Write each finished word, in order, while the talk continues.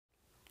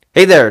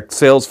Hey there,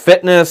 Sales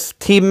Fitness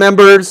team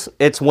members.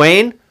 It's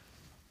Wayne.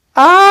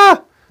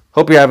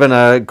 Hope you're having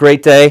a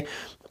great day.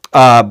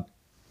 Uh,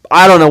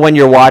 I don't know when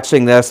you're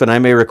watching this, and I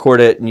may record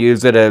it and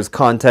use it as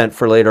content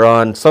for later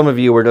on. Some of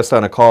you were just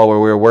on a call where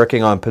we were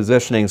working on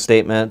positioning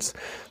statements.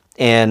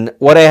 And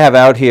what I have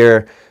out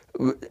here,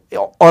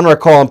 on our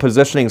call on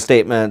positioning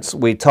statements,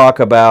 we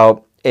talk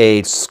about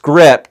a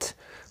script.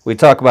 We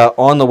talk about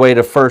on the way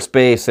to first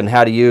base and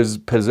how to use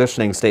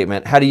positioning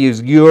statement, how to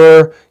use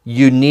your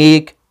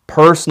unique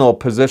personal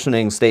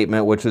positioning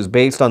statement, which is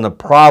based on the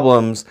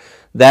problems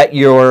that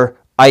your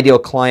ideal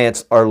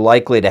clients are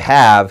likely to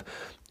have.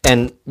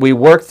 And we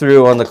work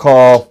through on the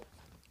call,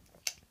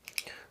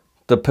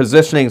 the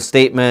positioning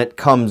statement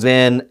comes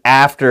in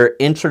after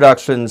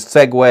introduction,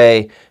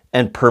 segue,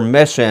 and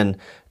permission.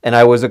 And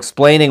I was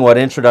explaining what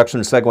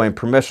introduction, segue, and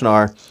permission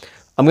are.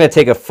 I'm going to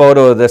take a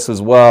photo of this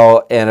as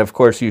well. And of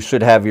course, you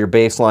should have your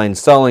baseline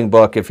selling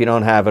book. If you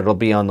don't have it, it'll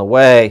be on the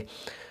way.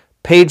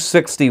 Page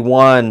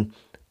 61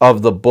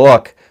 of the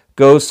book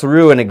goes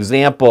through an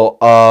example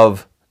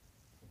of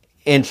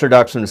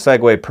introduction,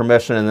 segue,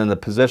 permission, and then the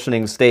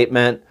positioning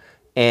statement.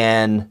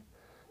 And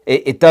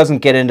it doesn't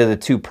get into the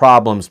two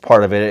problems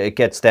part of it. It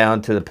gets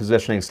down to the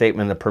positioning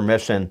statement, the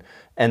permission,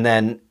 and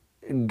then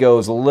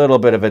goes a little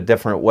bit of a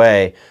different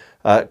way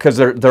because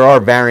there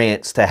are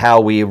variants to how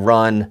we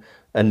run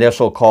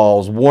initial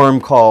calls, warm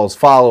calls,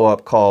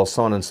 follow-up calls,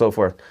 so on and so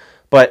forth.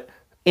 But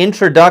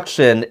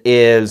introduction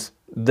is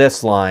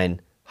this line.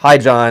 Hi,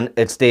 John,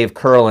 it's Dave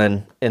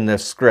Curlin in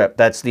this script.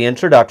 That's the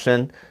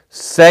introduction.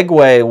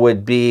 Segue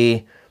would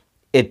be,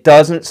 it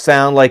doesn't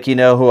sound like you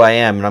know who I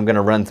am, and I'm going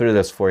to run through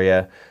this for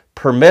you.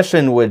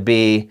 Permission would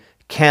be,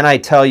 can I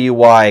tell you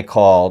why I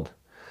called?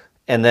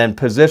 And then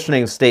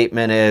positioning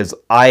statement is,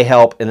 I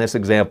help, in this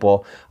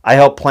example, I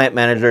help plant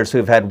managers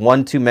who've had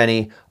one too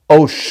many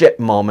oh shit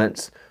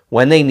moments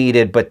when they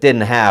needed but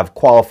didn't have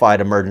qualified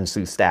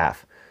emergency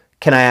staff.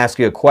 Can I ask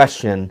you a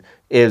question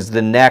is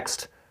the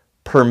next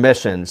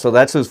permission. So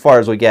that's as far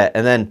as we get.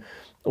 And then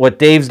what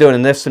Dave's doing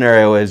in this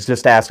scenario is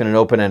just asking an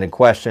open-ended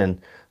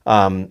question.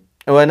 And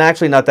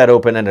actually not that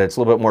open-ended, it's a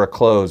little bit more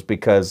closed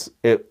because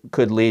it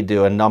could lead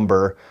to a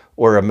number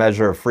or a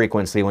measure of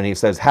frequency when he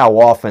says, how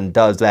often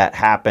does that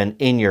happen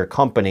in your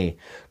company?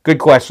 Good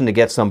question to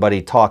get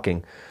somebody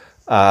talking.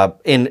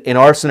 In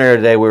our scenario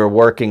today, we were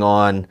working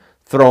on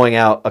throwing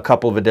out a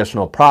couple of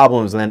additional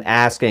problems and then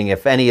asking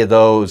if any of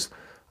those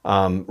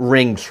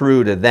ring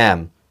true to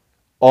them.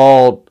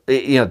 All,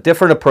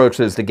 different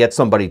approaches to get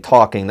somebody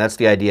talking. That's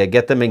the idea.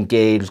 Get them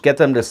engaged. Get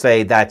them to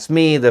say, that's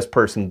me. This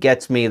person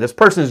gets me. This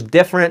person is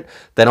different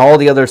than all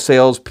the other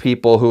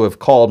salespeople who have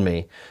called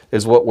me,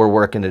 is what we're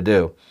working to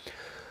do.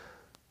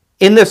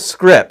 In this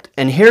script,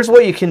 and here's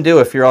what you can do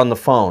if you're on the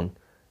phone.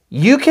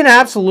 You can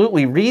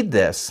absolutely read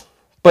this,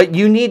 but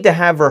you need to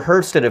have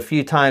rehearsed it a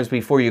few times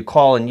before you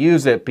call and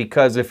use it,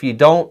 because if you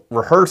don't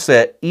rehearse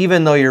it,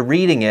 even though you're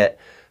reading it,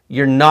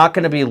 you're not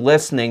going to be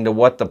listening to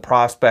what the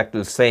prospect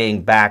is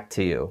saying back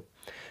to you.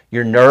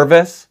 You're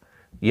nervous.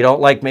 You don't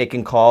like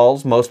making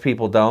calls. Most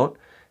people don't.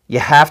 You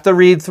have to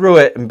read through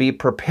it and be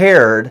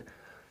prepared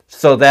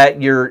so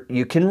that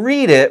you can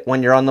read it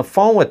when you're on the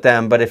phone with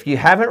them. But if you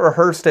haven't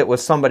rehearsed it with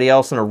somebody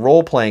else in a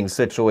role-playing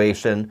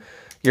situation,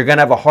 you're going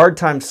to have a hard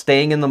time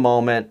staying in the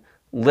moment,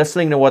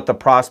 listening to what the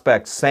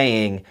prospect's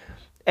saying,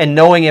 and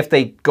knowing if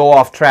they go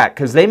off track,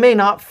 because they may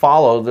not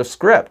follow the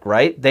script,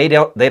 right? They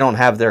don't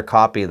have their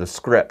copy of the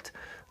script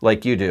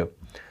like you do.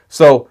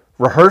 So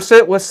rehearse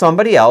it with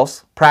somebody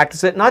else,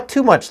 practice it, not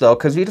too much though,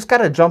 because you just got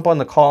to jump on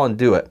the call and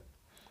do it.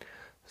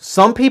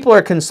 Some people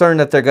are concerned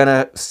that they're going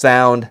to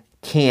sound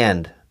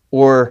canned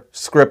or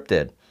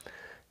scripted.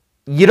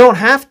 You don't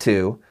have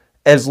to,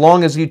 as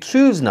long as you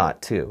choose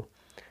not to.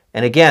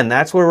 And again,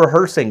 that's where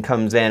rehearsing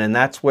comes in, and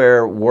that's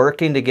where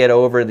working to get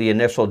over the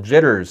initial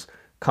jitters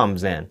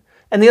comes in.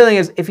 And the other thing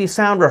is, if you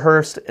sound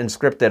rehearsed and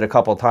scripted a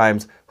couple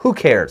times, who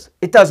cares?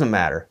 It doesn't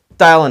matter.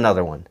 Dial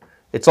another one.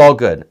 It's all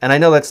good. And I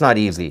know that's not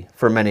easy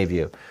for many of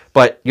you,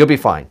 but you'll be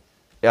fine.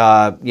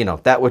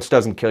 That which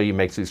doesn't kill you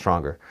makes you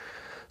stronger.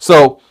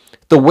 So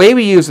the way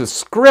we use a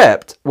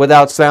script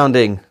without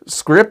sounding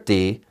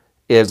scripty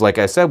is, like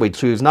I said, we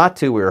choose not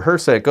to. We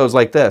rehearse it. It goes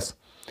like this.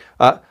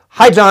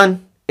 Hi,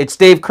 John. It's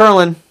Dave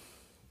Curlin.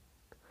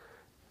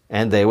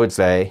 And they would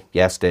say,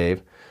 yes,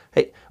 Dave.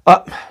 Hey,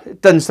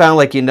 it doesn't sound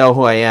like you know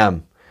who I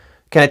am.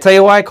 Can I tell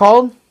you why I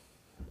called?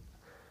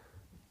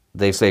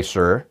 They say,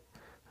 sure.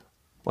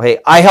 Well, hey,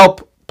 I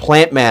help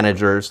plant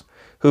managers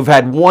who've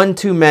had one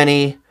too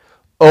many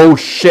oh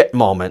shit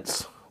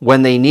moments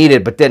when they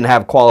needed but didn't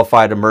have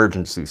qualified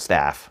emergency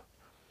staff.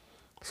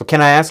 So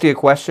can I ask you a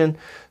question?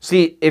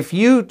 See, if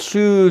you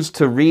choose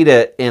to read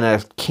it in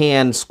a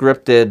canned,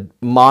 scripted,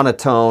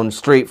 monotone,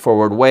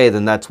 straightforward way,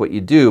 then that's what you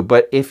do.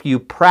 But if you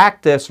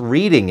practice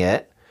reading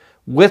it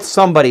with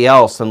somebody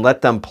else and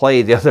let them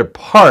play the other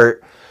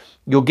part,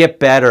 you'll get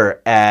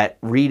better at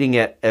reading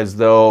it as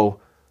though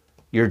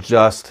you're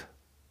just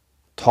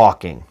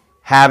talking,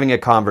 having a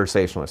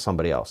conversation with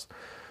somebody else.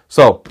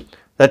 So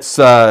that's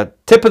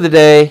tip of the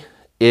day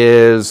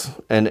is,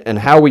 and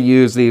how we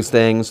use these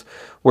things.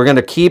 We're going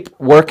to keep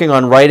working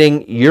on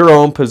writing your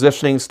own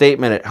positioning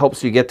statement. It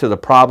helps you get to the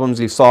problems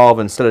you solve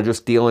instead of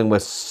just dealing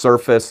with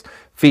surface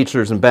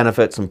features and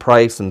benefits and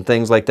price and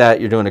things like that.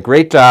 You're doing a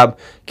great job.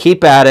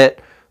 Keep at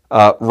it.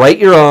 Write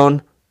your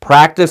own.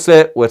 Practice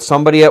it with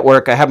somebody at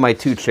work. I have my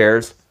 2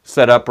 chairs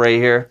set up right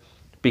here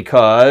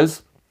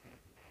because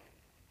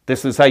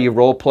this is how you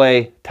role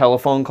play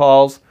telephone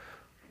calls.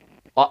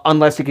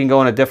 Unless you can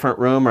go in a different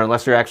room, or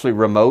unless you're actually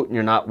remote and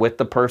you're not with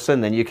the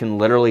person, then you can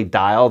literally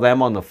dial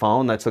them on the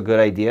phone. That's a good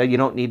idea. You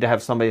don't need to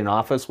have somebody in the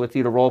office with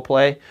you to role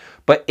play.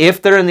 But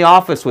if they're in the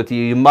office with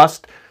you, you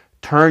must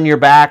turn your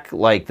back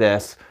like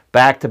this,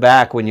 back to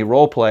back, when you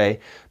role play,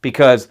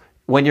 because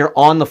when you're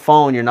on the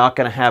phone, you're not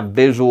going to have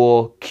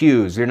visual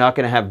cues. You're not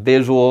going to have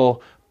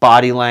visual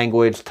body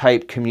language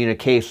type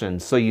communication.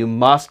 So you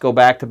must go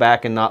back to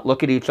back and not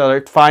look at each other.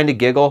 It's fine to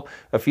giggle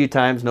a few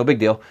times. No big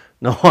deal.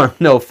 No harm,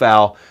 no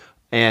foul.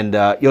 And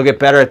you'll get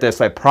better at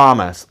this, I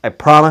promise. I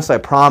promise, I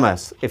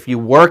promise. If you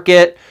work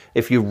it,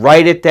 if you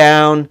write it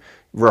down,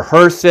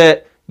 rehearse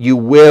it, you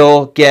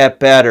will get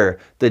better.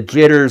 The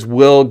jitters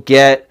will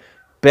get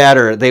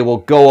better. They will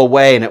go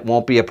away and it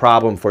won't be a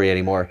problem for you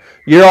anymore.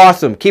 You're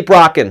awesome. Keep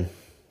rocking.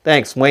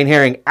 Thanks. Wayne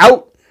Herring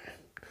out.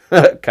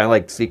 Kind of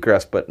like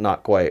Seacrest, but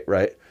not quite,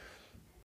 right?